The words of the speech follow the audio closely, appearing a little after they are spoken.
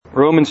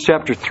Romans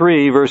chapter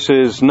 3,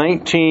 verses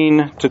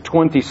 19 to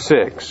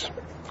 26.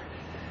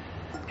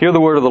 Hear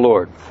the word of the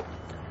Lord.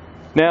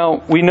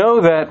 Now, we know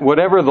that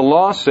whatever the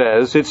law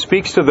says, it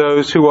speaks to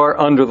those who are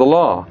under the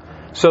law,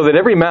 so that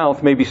every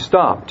mouth may be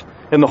stopped,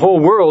 and the whole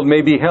world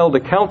may be held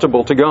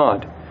accountable to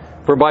God.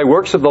 For by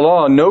works of the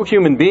law, no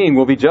human being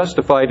will be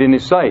justified in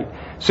his sight,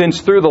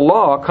 since through the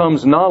law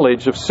comes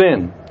knowledge of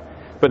sin.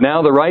 But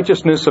now the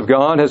righteousness of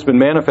God has been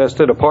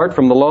manifested apart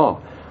from the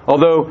law,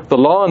 although the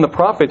law and the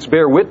prophets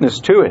bear witness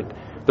to it,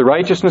 the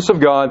righteousness of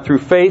God through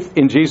faith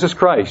in Jesus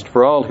Christ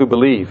for all who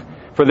believe.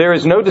 For there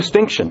is no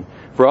distinction,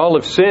 for all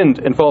have sinned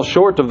and fall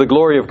short of the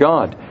glory of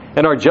God,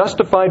 and are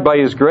justified by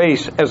His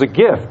grace as a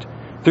gift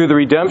through the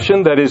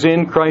redemption that is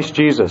in Christ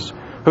Jesus,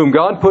 whom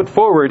God put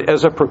forward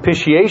as a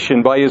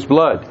propitiation by His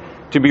blood,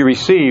 to be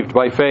received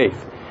by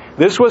faith.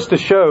 This was to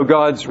show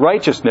God's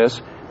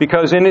righteousness,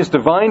 because in His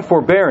divine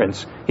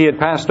forbearance He had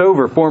passed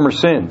over former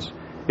sins.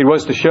 It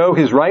was to show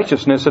His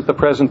righteousness at the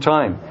present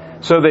time,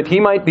 so that He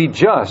might be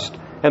just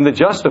and the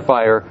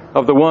justifier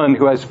of the one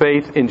who has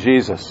faith in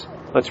Jesus.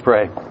 Let's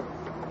pray.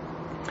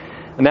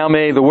 And now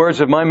may the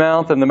words of my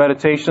mouth and the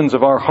meditations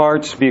of our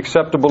hearts be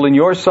acceptable in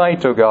Your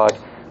sight, O God,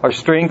 our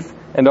strength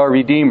and our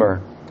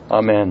Redeemer.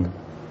 Amen.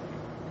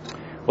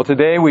 Well,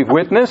 today we've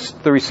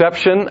witnessed the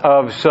reception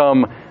of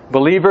some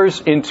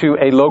believers into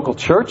a local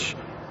church,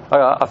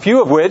 a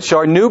few of which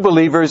are new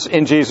believers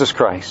in Jesus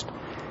Christ.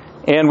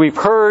 And we've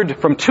heard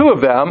from two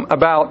of them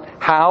about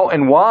how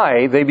and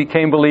why they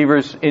became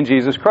believers in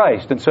Jesus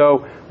Christ. And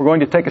so we're going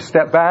to take a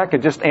step back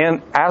and just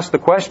ask the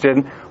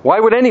question,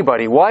 why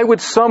would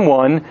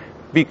someone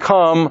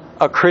become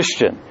a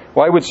Christian?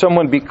 Why would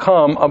someone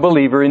become a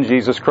believer in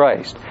Jesus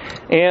Christ?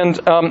 And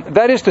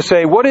that is to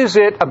say, what is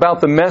it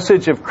about the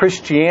message of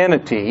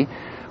Christianity,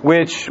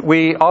 which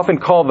we often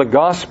call the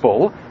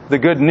gospel, the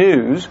good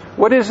news?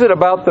 What is it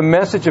about the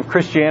message of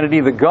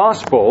Christianity, the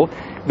gospel,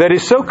 that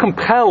is so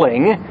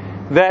compelling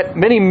that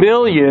many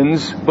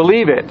millions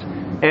believe it?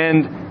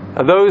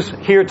 And those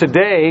here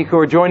today who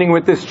are joining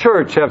with this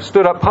church have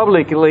stood up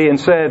publicly and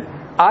said,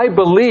 I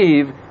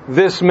believe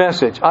this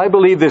message. I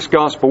believe this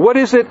gospel. What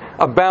is it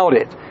about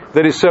it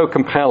that is so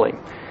compelling?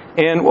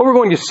 And what we're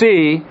going to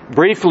see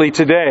briefly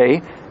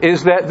today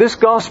is that this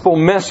gospel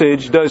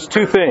message does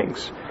two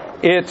things.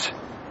 It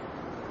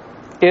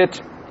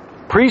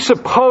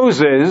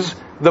presupposes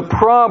the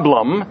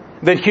problem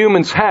that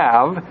humans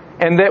have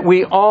and that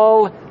we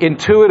all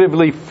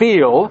intuitively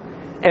feel,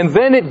 and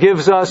then it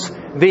gives us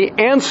the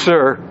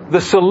answer,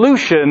 the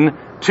solution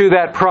to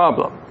that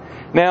problem.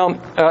 Now,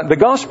 the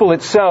gospel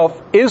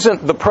itself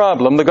isn't the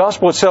problem. The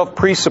gospel itself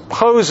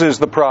presupposes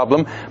the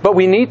problem, but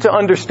we need to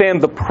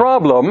understand the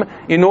problem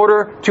in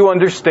order to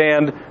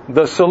understand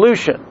the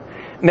solution.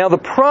 Now, the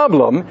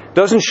problem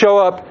doesn't show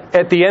up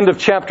at the end of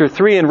chapter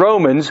 3 in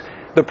Romans.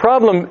 The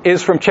problem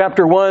is from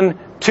chapter 1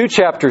 to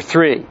chapter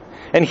 3.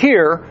 And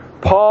here,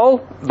 Paul,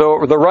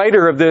 the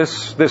writer of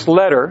this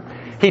letter,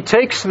 he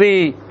takes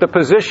the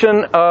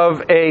position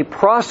of a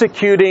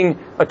prosecuting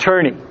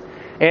attorney,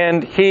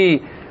 and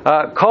he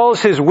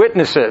calls his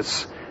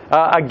witnesses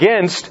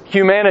against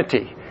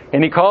humanity.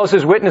 And he calls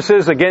his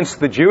witnesses against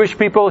the Jewish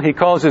people. He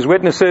calls his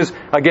witnesses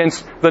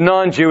against the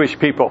non-Jewish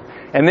people.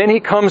 And then he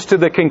comes to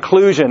the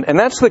conclusion. And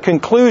that's the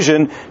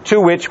conclusion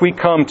to which we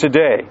come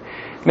today.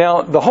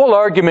 Now, the whole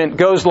argument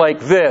goes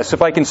like this.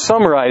 If I can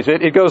summarize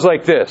it, it goes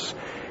like this.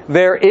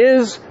 There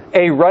is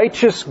a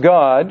righteous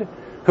God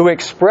who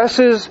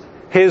expresses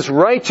His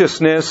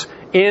righteousness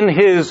in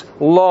His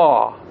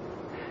law.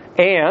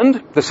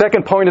 And the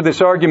second point of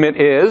this argument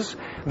is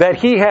that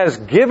He has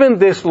given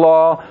this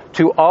law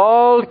to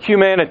all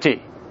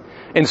humanity.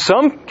 In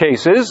some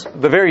cases,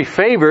 the very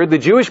favored, the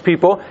Jewish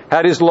people,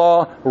 had His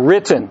law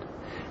written.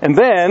 And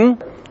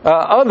then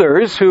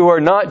others who are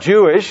not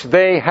Jewish,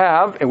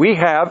 we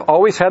have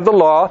always had the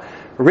law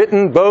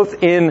written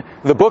both in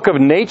the book of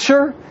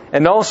nature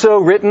and also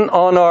written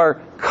on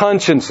our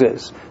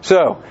consciences.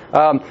 So,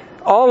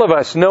 all of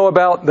us know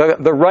about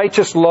the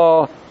righteous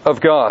law of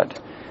God.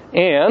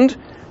 And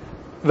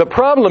the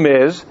problem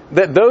is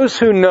that those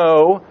who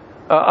know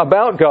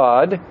about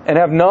God and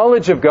have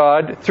knowledge of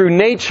God through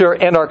nature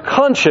and our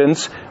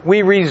conscience,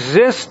 we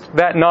resist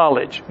that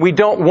knowledge. We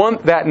don't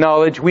want that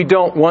knowledge. We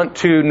don't want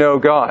to know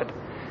God.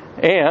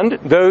 And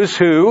those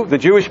the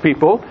Jewish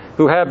people,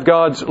 who have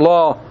God's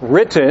law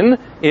written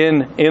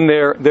in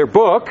their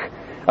book,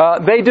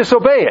 they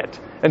disobey it.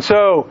 And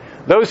so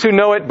those who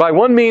know it by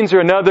one means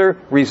or another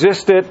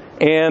resist it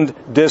and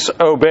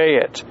disobey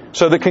it.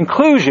 So the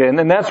conclusion,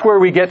 and that's where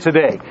we get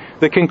today,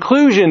 the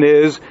conclusion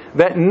is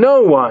that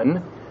no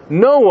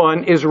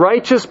one is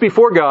righteous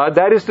before God,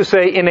 that is to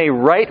say, in a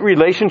right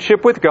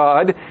relationship with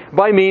God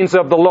by means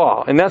of the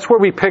law. And that's where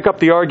we pick up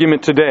the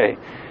argument today.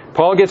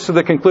 Paul gets to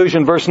the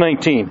conclusion, verse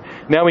 19.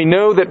 Now we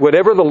know that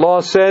whatever the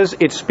law says,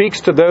 it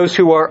speaks to those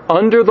who are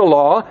under the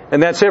law,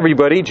 and that's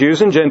everybody,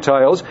 Jews and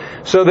Gentiles,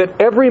 so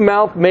that every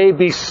mouth may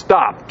be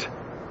stopped,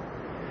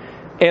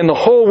 and the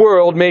whole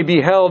world may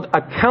be held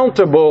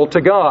accountable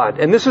to God.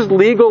 And this is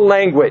legal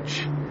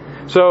language.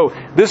 So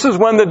this is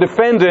when the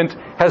defendant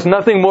has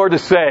nothing more to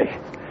say.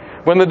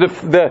 when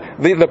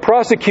the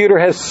prosecutor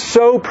has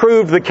so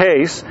proved the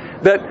case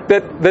that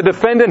the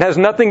defendant has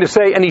nothing to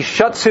say, and he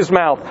shuts his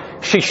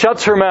mouth, she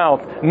shuts her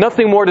mouth,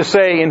 nothing more to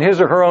say in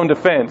his or her own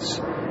defense,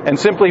 and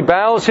simply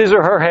bows his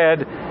or her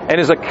head and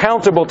is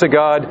accountable to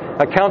God,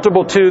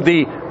 accountable to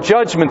the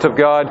judgment of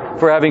God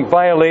for having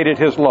violated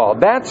His law.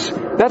 That's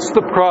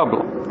the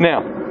problem.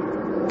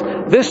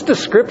 Now, this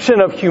description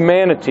of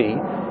humanity,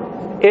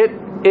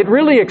 it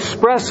really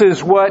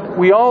expresses what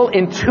we all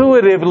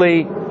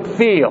intuitively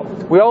feel.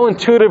 We all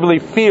intuitively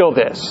feel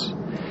this,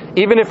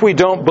 even if we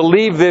don't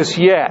believe this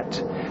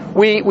yet.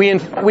 We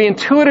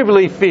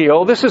intuitively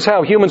feel, this is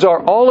how humans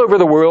are all over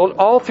the world,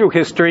 all through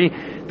history,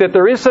 that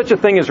there is such a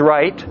thing as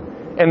right,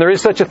 and there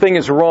is such a thing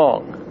as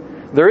wrong.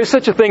 There is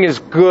such a thing as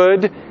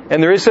good,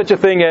 and there is such a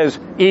thing as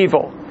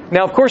evil.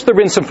 Now, of course, there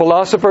have been some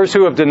philosophers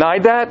who have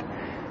denied that,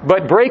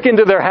 but break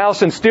into their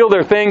house and steal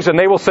their things, and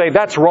they will say,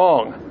 that's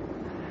wrong.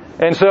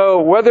 And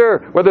so,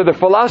 whether the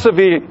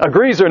philosophy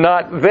agrees or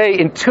not, they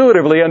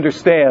intuitively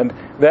understand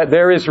that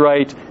there is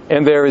right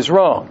and there is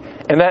wrong.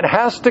 And that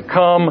has to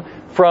come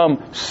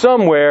from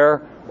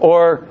somewhere,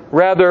 or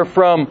rather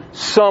from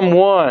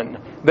someone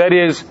that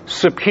is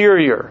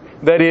superior,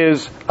 that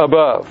is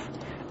above.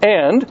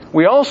 And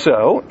we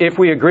also, if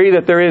we agree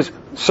that there is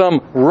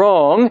some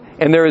wrong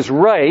and there is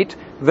right,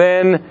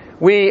 then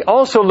we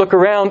also look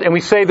around and we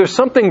say there's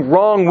something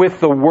wrong with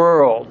the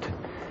world.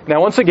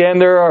 Now, once again,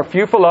 there are a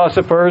few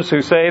philosophers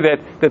who say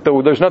that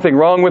there's nothing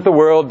wrong with the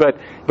world, but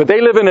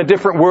they live in a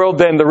different world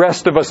than the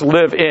rest of us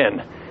live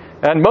in.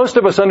 And most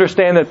of us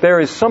understand that there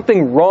is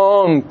something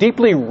wrong,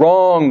 deeply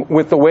wrong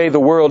with the way the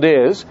world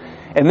is.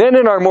 And then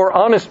in our more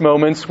honest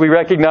moments, we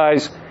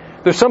recognize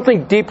there's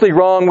something deeply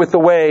wrong with the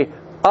way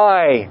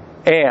I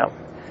am.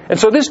 And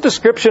so this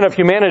description of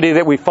humanity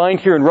that we find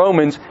here in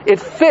Romans,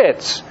 it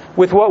fits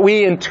with what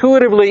we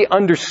intuitively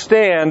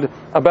understand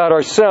about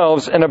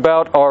ourselves and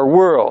about our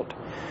world.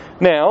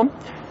 Now,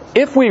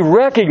 if we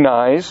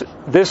recognize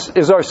this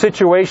is our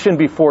situation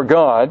before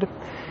God,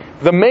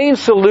 the main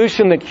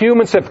solution that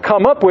humans have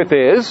come up with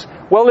is,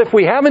 well, if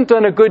we haven't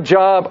done a good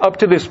job up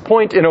to this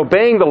point in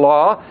obeying the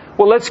law,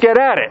 well, let's get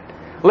at it.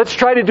 Let's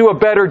try to do a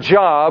better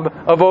job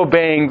of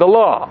obeying the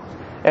law.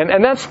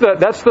 And that's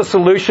the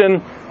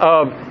solution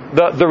of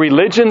the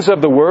religions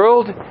of the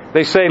world.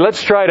 They say,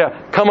 let's try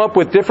to come up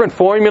with different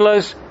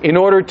formulas in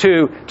order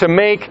to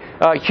make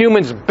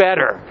humans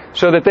better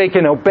so that they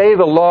can obey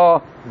the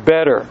law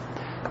better.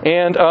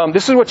 And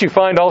this is what you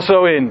find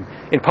also in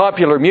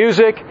popular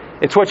music.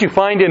 It's what you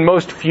find in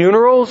most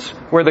funerals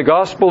where the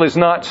gospel is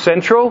not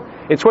central.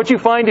 It's what you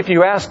find if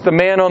you ask the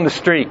man on the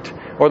street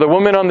or the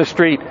woman on the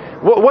street,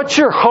 what's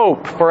your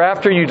hope for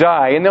after you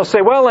die? And they'll say,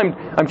 well,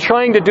 I'm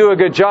trying to do a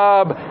good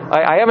job.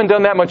 I haven't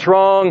done that much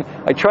wrong.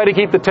 I try to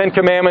keep the Ten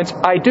Commandments.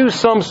 I do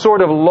some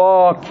sort of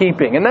law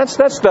keeping. And that's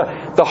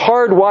the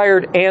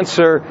hardwired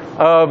answer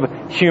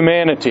of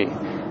humanity.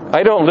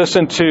 I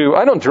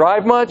don't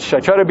drive much. I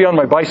try to be on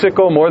my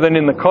bicycle more than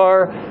in the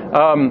car.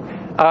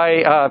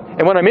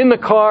 And when I'm in the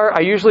car,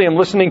 I usually am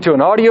listening to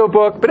an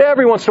audiobook, but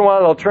every once in a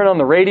while I'll turn on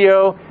the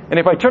radio. And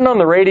if I turn on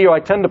the radio, I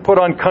tend to put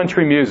on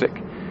country music.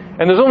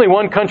 And there's only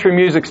one country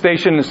music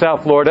station in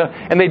South Florida,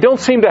 and they don't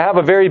seem to have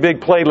a very big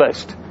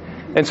playlist.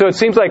 And so it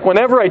seems like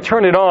whenever I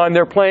turn it on,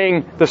 they're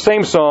playing the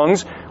same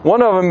songs.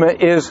 One of them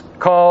is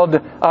called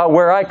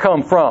Where I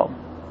Come From.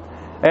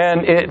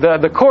 And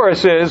the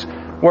chorus is,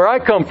 where I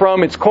come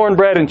from, it's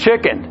cornbread and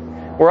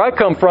chicken. Where I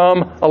come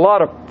from, a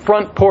lot of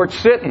front porch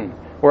sitting.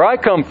 Where I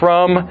come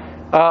from,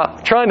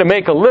 trying to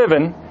make a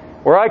living.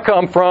 Where I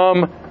come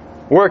from,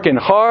 working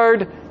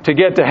hard to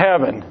get to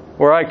heaven.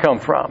 Where I come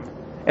from.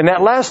 And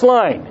that last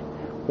line,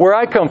 where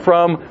I come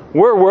from,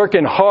 we're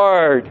working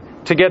hard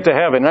to get to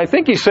heaven. And I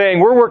think he's saying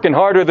we're working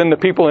harder than the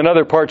people in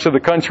other parts of the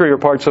country or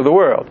parts of the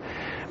world.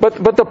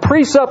 But the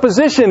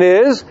presupposition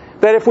is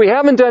that if we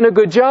haven't done a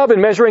good job in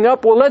measuring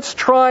up, well, let's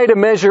try to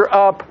measure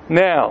up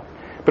now.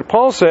 But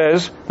Paul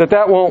says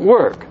that won't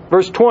work.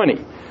 Verse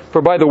 20,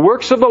 for by the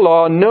works of the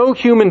law, no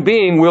human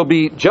being will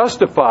be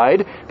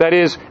justified, that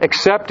is,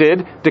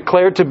 accepted,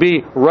 declared to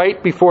be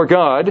right before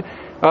God,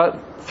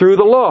 through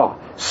the law.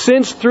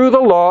 Since through the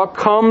law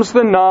comes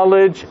the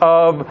knowledge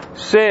of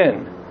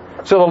sin.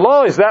 So the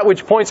law is that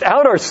which points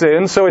out our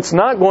sins, so it's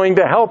not going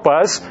to help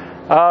us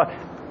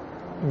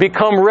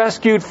become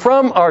rescued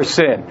from our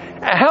sin.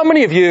 How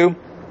many of you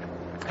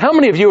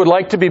would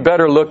like to be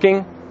better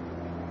looking?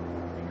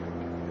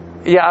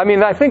 Yeah,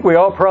 I think we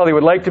all probably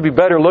would like to be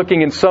better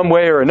looking in some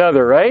way or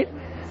another, right?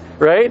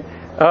 Right?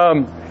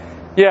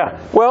 Yeah.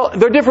 Well,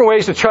 there are different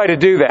ways to try to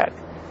do that.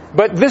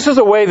 But this is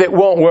a way that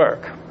won't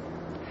work.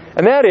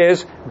 And that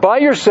is, buy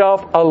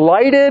yourself a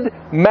lighted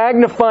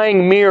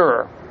magnifying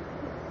mirror.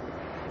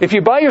 If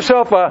you buy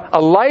yourself a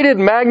lighted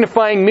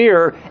magnifying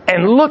mirror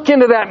and look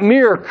into that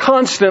mirror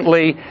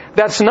constantly,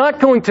 that's not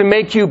going to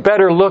make you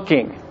better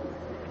looking.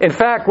 In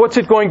fact, what's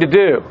it going to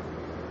do?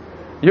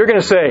 You're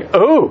going to say,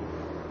 oh,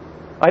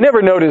 I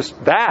never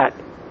noticed that.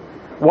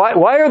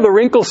 Why are the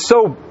wrinkles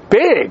so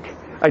big?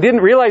 I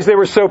didn't realize they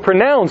were so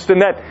pronounced,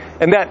 and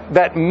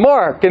that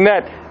mark, and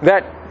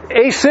that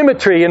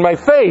asymmetry in my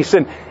face.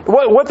 And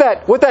what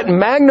that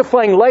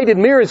magnifying lighted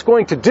mirror is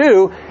going to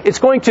do, it's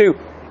going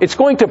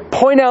to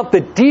point out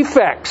the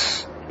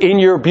defects in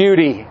your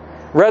beauty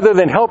rather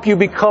than help you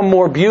become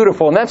more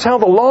beautiful. And that's how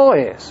the law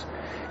is.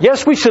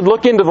 Yes, we should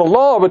look into the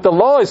law, but the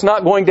law is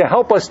not going to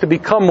help us to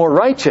become more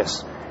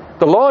righteous.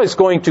 The law is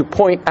going to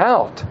point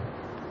out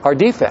our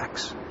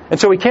defects. And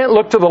so we can't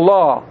look to the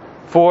law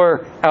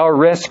for our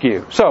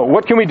rescue. So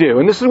what can we do?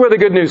 And this is where the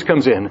good news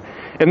comes in.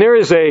 And there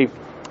is a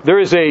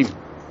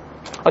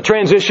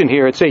transition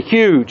here. It's a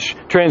huge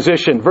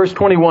transition. Verse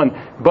 21,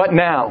 but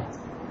now.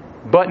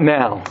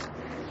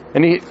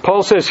 And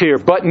Paul says here,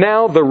 but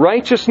now the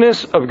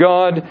righteousness of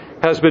God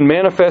has been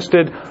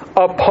manifested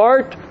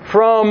apart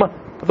from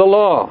the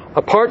law.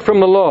 Apart from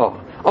the law.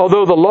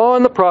 Although the law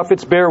and the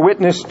prophets bear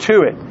witness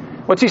to it.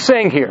 What's he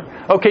saying here?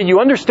 Okay,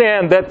 you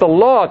understand that the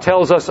law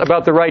tells us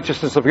about the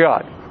righteousness of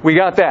God. We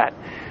got that.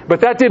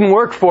 But that didn't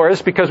work for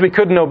us because we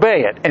couldn't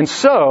obey it. And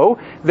so,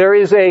 there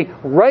is a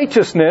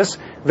righteousness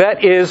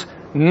that is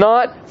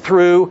not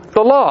through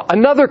the law.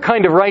 Another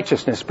kind of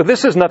righteousness. But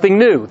this is nothing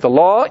new. The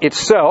law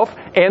itself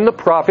and the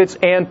prophets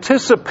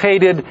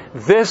anticipated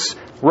this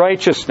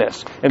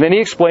righteousness. And then he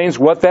explains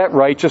what that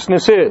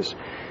righteousness is.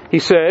 He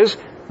says,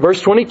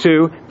 verse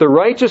 22, the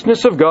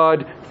righteousness of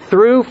God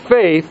through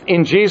faith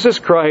in Jesus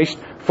Christ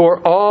for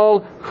all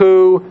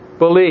who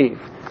believe.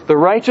 The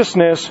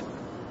righteousness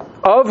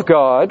of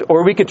God,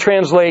 or we could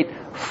translate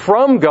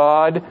from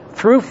God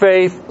through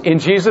faith in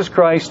Jesus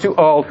Christ to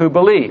all who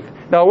believe.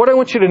 Now, what I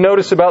want you to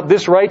notice about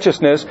this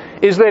righteousness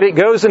is that it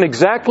goes in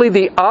exactly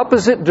the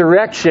opposite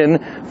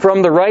direction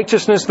from the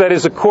righteousness that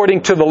is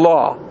according to the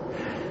law.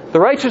 The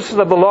righteousness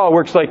of the law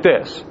works like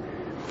this.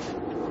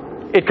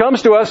 It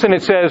comes to us and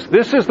it says,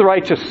 this is the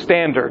righteous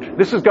standard.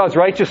 This is God's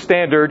righteous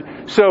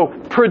standard. So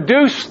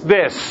produce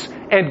this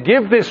and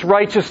give this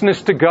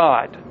righteousness to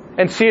God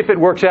and see if it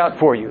works out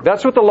for you.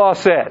 That's what the law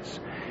says.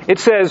 It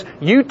says,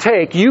 you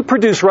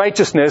produce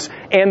righteousness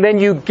and then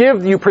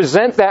you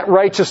present that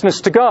righteousness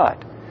to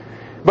God.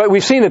 But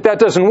we've seen that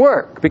doesn't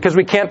work because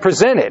we can't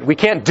present it. We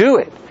can't do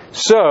it.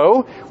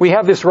 So we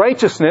have this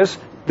righteousness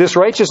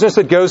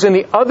that goes in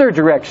the other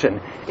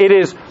direction. It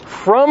is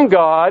from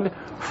God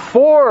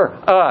for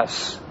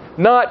us,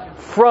 not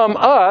from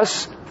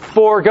us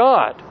for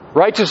God.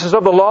 Righteousness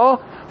of the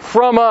law,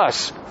 from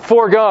us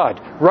for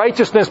God.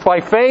 Righteousness by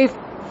faith,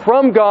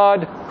 from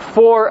God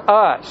for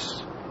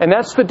us. And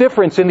that's the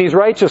difference in these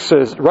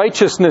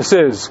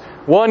righteousnesses.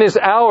 One is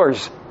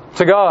ours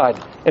to God,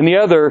 and the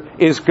other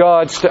is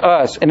God's to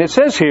us. And it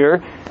says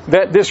here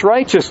that this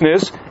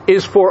righteousness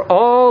is for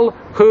all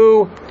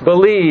who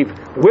believe,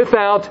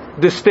 without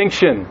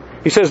distinction.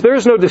 He says there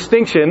is no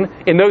distinction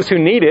in those who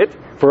need it,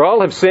 for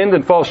all have sinned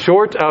and fall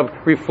short of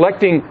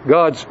reflecting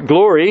God's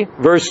glory,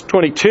 verse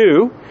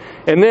 22,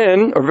 and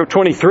then, or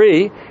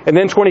 23, and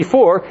then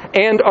 24,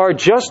 and are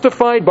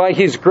justified by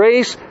His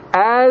grace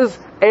as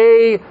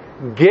a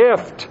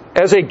gift,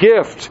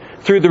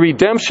 through the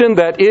redemption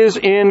that is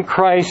in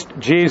Christ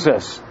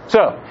Jesus.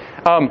 So,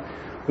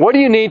 what do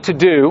you need to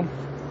do?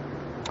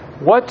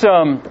 What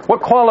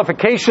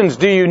qualifications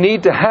do you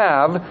need to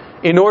have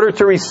in order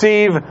to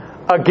receive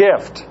a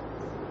gift?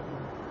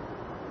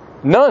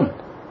 None.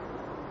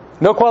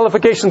 No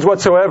qualifications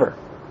whatsoever.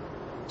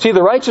 See,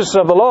 the righteousness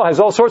of the law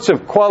has all sorts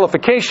of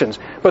qualifications,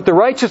 but the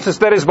righteousness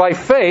that is by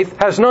faith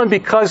has none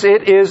because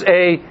it is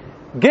a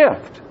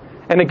gift.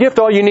 And a gift,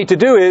 all you need to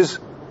do is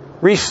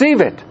receive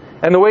it.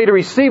 And the way to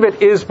receive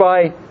it is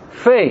by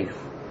faith.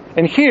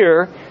 And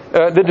here,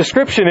 the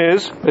description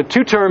is, the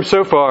two terms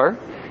so far,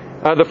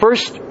 the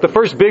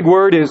first big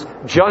word is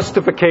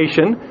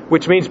justification,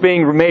 which means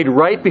being made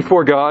right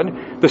before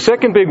God. The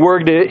second big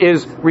word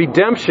is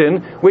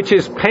redemption, which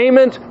is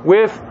payment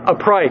with a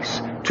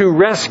price to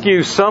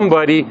rescue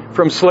somebody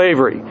from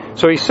slavery.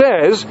 So he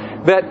says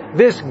that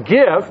this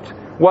gift,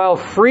 while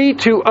free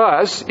to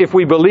us if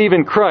we believe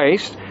in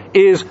Christ,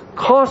 is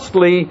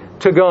costly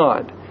to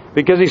God.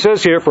 Because he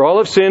says here, for all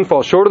have sinned,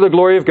 fall short of the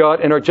glory of God,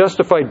 and are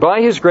justified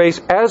by His grace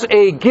as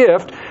a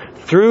gift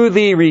through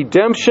the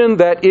redemption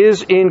that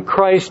is in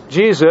Christ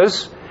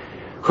Jesus,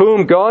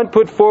 whom God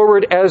put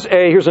forward as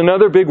here's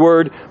another big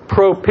word,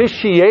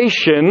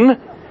 propitiation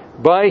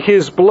by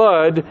His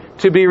blood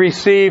to be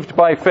received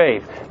by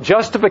faith.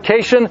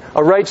 Justification,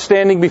 a right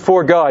standing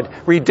before God.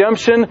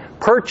 Redemption,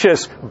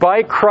 purchase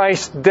by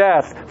Christ's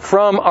death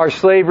from our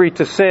slavery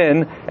to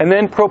sin. And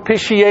then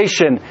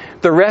propitiation,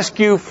 the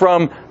rescue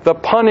from the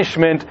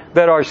punishment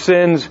that our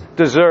sins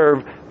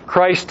deserve.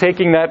 Christ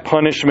taking that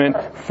punishment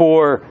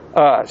for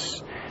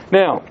us.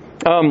 Now,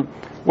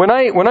 when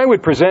I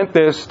would present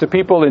this to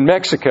people in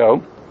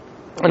Mexico,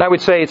 and I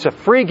would say it's a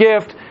free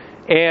gift,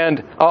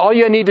 and all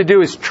you need to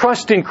do is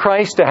trust in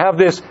Christ to have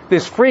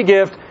this free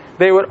gift,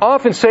 they would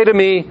often say to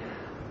me,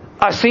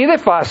 ¿Así de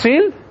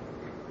fácil?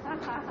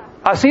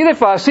 ¿Así de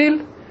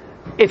fácil?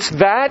 It's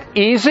that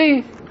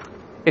easy?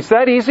 It's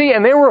that easy?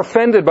 And they were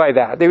offended by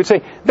that. They would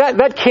say,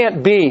 that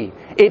can't be.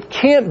 It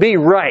can't be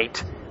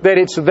right that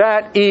it's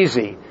that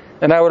easy.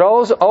 And I would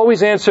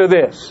always answer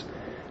this.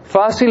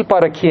 ¿Fácil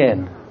para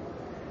quién?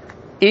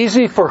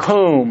 Easy for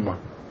whom?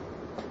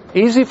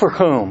 Easy for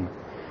whom?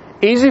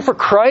 Easy for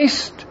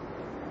Christ?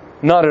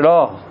 Not at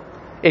all.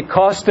 It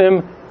cost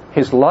Him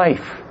His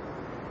life.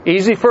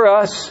 Easy for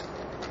us?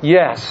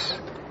 Yes,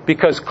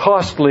 because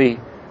costly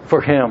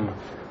for Him.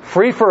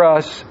 Free for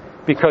us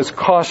because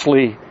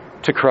costly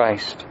to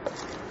Christ.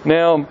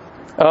 Now,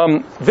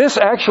 this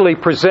actually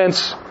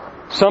presents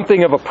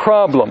something of a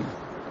problem.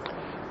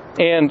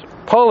 And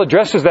Paul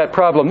addresses that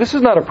problem. This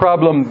is not a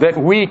problem that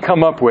we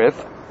come up with.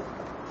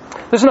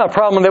 This is not a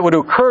problem that would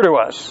occur to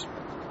us.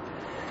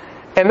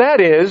 And that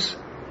is,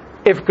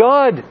 if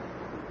God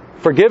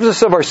forgives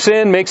us of our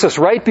sin, makes us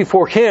right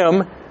before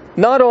Him,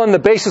 not on the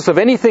basis of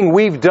anything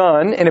we've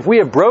done, and if we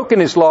have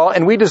broken His law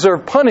and we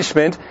deserve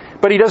punishment,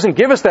 but He doesn't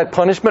give us that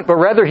punishment, but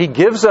rather He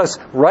gives us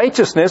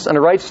righteousness and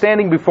a right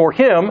standing before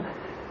Him,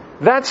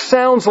 that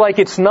sounds like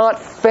it's not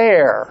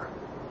fair.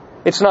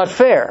 It's not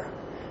fair.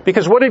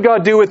 Because what did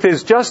God do with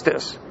His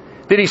justice?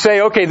 Did He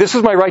say, okay, this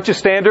is my righteous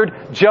standard,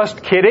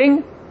 just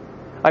kidding?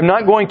 I'm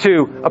not going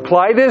to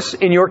apply this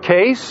in your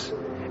case?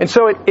 And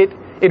so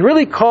it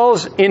really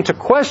calls into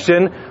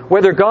question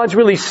whether God's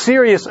really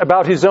serious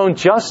about His own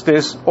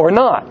justice or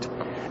not.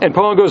 And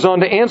Paul goes on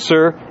to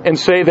answer and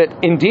say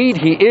that indeed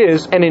He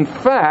is, and in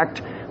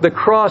fact, the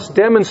cross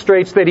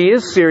demonstrates that He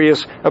is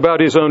serious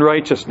about His own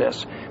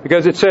righteousness.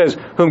 Because it says,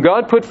 whom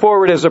God put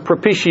forward as a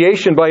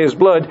propitiation by His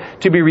blood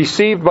to be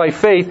received by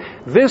faith.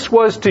 This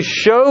was to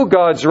show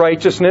God's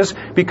righteousness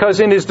because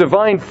in His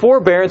divine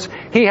forbearance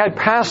He had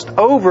passed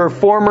over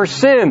former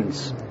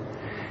sins.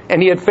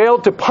 And He had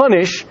failed to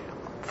punish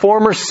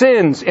former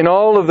sins in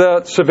all of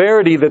the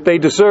severity that they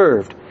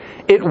deserved.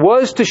 It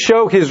was to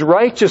show His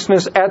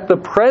righteousness at the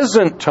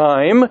present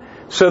time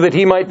so that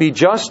He might be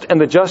just and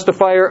the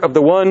justifier of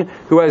the one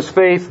who has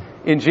faith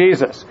in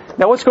Jesus.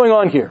 Now what's going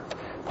on here?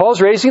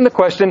 Paul's raising the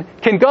question,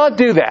 can God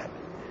do that?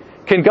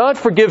 Can God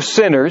forgive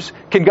sinners?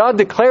 Can God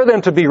declare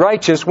them to be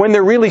righteous when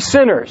they're really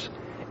sinners?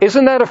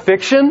 Isn't that a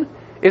fiction?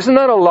 Isn't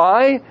that a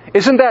lie?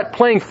 Isn't that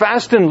playing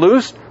fast and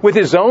loose with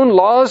His own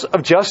laws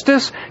of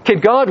justice? Can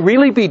God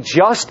really be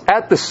just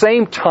at the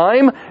same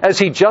time as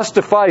He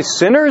justifies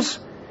sinners?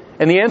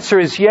 And the answer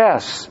is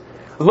yes.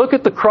 Look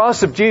at the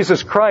cross of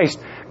Jesus Christ.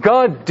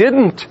 God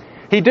didn't.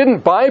 He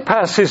didn't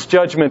bypass His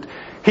judgment.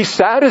 He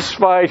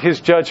satisfied His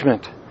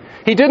judgment.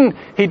 He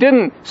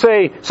didn't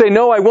say,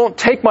 no, I won't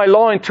take my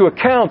law into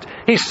account.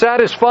 He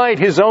satisfied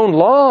His own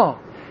law.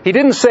 He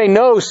didn't say,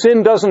 no,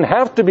 sin doesn't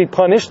have to be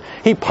punished.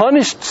 He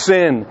punished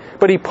sin,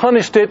 but He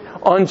punished it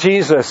on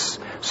Jesus.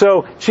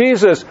 So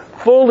Jesus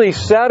fully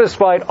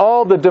satisfied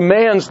all the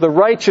demands, the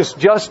righteous,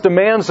 just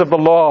demands of the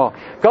law.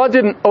 God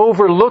didn't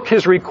overlook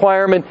His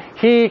requirement.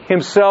 He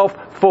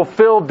Himself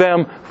fulfilled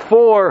them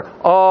for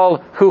all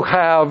who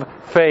have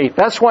faith.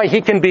 That's why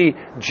He can be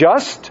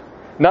just,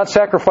 not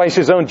sacrifice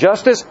His own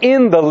justice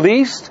in the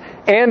least,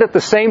 and at the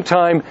same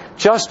time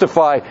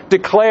justify,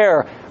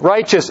 declare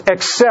righteous,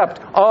 accept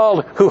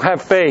all who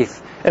have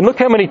faith. And look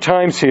how many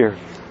times here.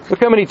 Look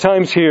how many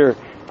times here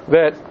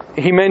that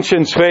He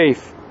mentions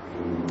faith.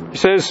 He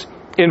says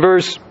in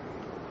verse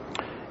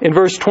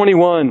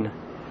 21,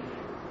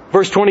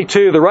 verse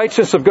 22, the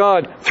righteousness of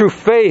God through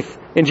faith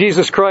in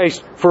Jesus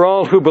Christ for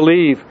all who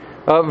believe.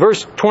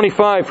 Verse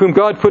 25, whom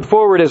God put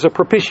forward as a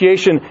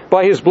propitiation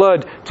by His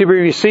blood to be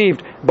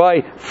received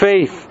by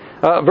faith.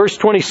 Verse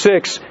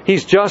 26,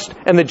 He's just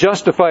and the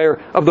justifier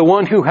of the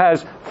one who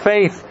has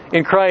faith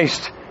in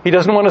Christ. He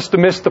doesn't want us to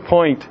miss the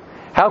point.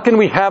 How can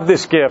we have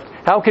this gift?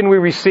 How can we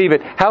receive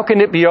it? How can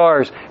it be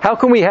ours? How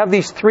can we have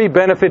these three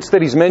benefits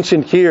that He's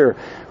mentioned here?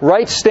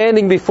 Right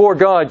standing before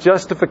God,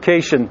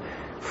 justification,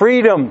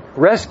 freedom,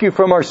 rescue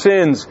from our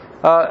sins,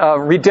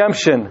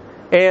 redemption,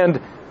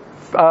 and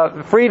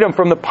freedom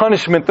from the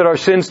punishment that our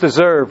sins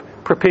deserve,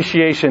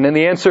 propitiation. And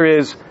the answer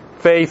is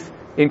faith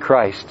in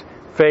Christ.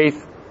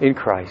 Faith in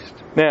Christ.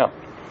 Now,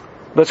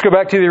 let's go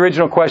back to the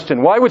original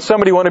question. Why would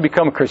somebody want to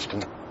become a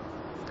Christian?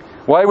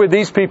 Why would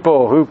these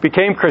people who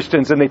became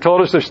Christians, and they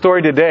told us their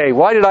story today,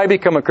 why did I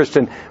become a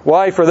Christian?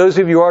 Why, for those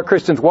of you who are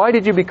Christians, why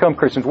did you become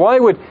Christians? Why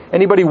would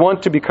anybody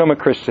want to become a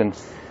Christian?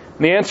 And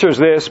the answer is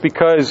this,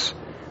 because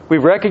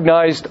we've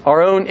recognized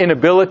our own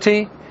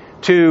inability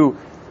to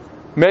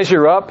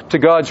measure up to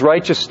God's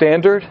righteous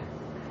standard,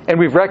 and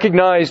we've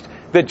recognized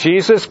that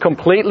Jesus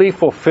completely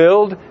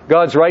fulfilled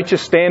God's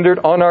righteous standard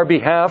on our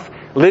behalf,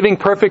 living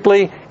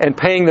perfectly and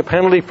paying the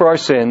penalty for our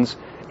sins,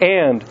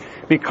 and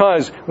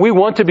because we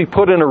want to be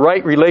put in a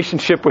right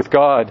relationship with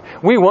God.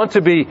 We want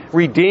to be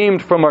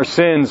redeemed from our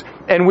sins,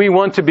 and we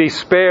want to be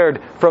spared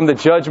from the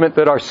judgment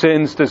that our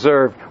sins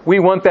deserve. We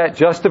want that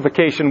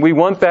justification, we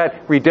want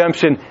that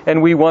redemption,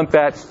 and we want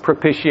that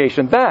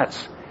propitiation.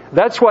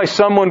 That's why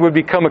someone would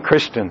become a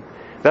Christian.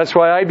 That's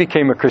why I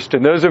became a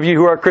Christian. Those of you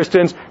who are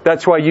Christians,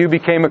 that's why you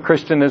became a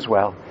Christian as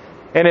well.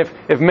 And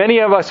if many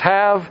of us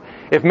have,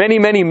 if many,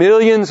 many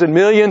millions and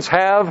millions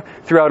have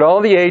throughout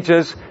all the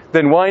ages,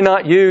 then why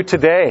not you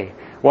today?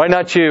 Why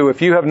not you?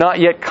 If you have not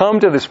yet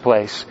come to this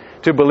place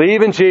to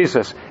believe in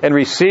Jesus and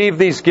receive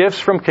these gifts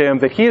from Him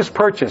that He has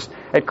purchased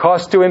at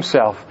cost to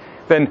Himself,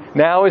 then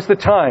now is the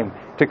time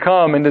to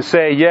come and to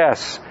say,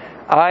 yes,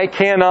 I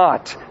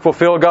cannot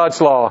fulfill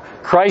God's law.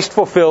 Christ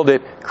fulfilled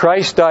it.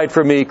 Christ died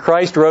for me.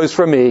 Christ rose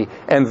for me.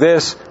 And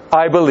this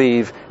I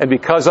believe. And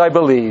because I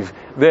believe,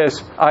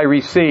 this I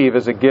receive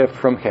as a gift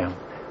from Him.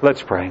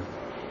 Let's pray.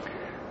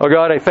 Oh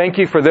God, I thank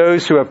You for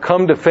those who have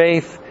come to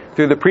faith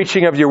through the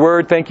preaching of Your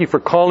Word. Thank You for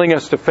calling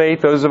us to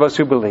faith, those of us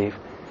who believe.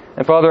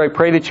 And Father, I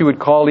pray that You would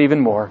call even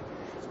more,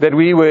 that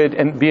we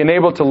would be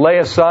enabled to lay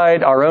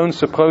aside our own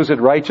supposed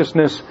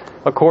righteousness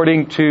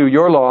according to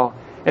Your law,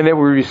 and that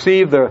we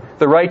receive the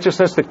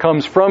righteousness that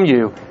comes from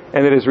You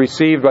and that is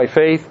received by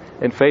faith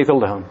and faith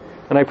alone.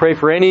 And I pray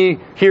for any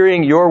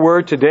hearing Your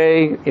Word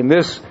today in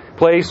this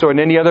place or in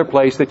any other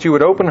place, that You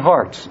would open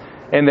hearts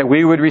and that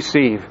we would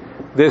receive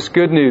this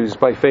good news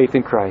by faith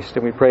in Christ.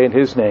 And we pray in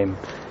His name.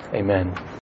 Amen.